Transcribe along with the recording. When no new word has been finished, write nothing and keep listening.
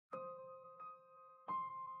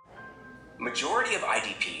Majority of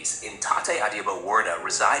IDPs in Tate Adiabo Warda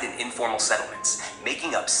reside in informal settlements,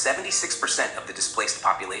 making up 76% of the displaced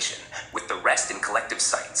population, with the rest in collective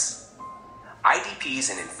sites.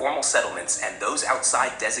 IDPs in informal settlements and those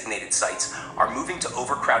outside designated sites are moving to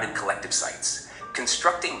overcrowded collective sites,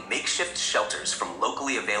 constructing makeshift shelters from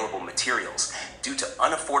locally available materials due to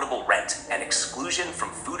unaffordable rent and exclusion from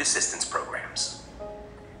food assistance programs.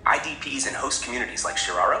 IDPs in host communities like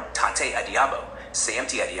Shiraro, Tate Adiabo,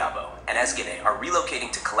 Sayemti Adiabo, and Ezgede are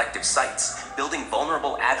relocating to collective sites, building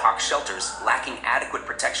vulnerable ad hoc shelters lacking adequate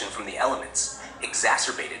protection from the elements,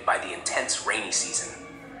 exacerbated by the intense rainy season.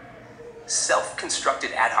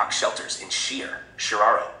 Self-constructed ad hoc shelters in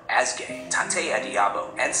Shiraro, Ezgede, Tate Adiabo,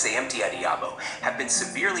 and Sayemti Adiabo have been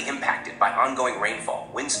severely impacted by ongoing rainfall,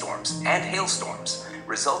 windstorms, and hailstorms,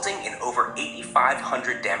 resulting in over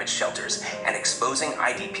 8,500 damaged shelters and exposing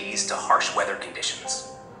IDPs to harsh weather conditions.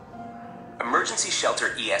 Emergency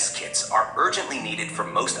shelter ES kits are urgently needed for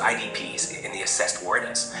most IDPs in the assessed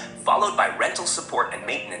wardas, followed by rental support and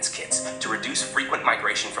maintenance kits to reduce frequent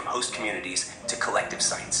migration from host communities to collective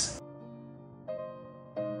sites.